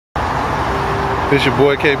This your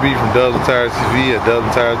boy KB from Dubs and Tires TV at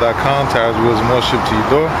dubsandtires.com. Tires, wheels, and more shipped to your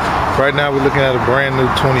door. Right now we're looking at a brand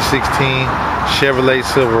new 2016 Chevrolet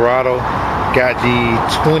Silverado. Got the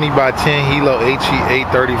 20 by 10 Helo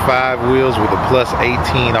HE835 wheels with a plus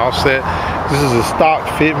 18 offset. This is a stock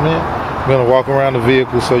fitment. I'm gonna walk around the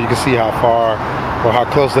vehicle so you can see how far or how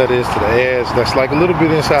close that is to the edge. That's like a little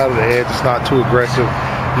bit inside of the edge. It's not too aggressive.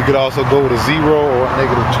 You could also go with a 0 or a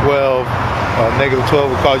 -12. -12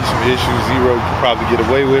 would cause you some issues. 0 you could probably get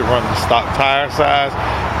away with running the stock tire size,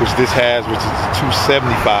 which this has, which is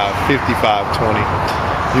 275, 55/20.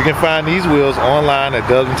 You can find these wheels online at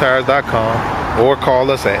dubsandtires.com or call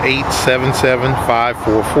us at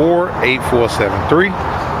 877-544-8473.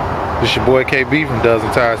 This is your boy KB from Dubs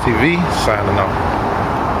and Tires TV, signing off.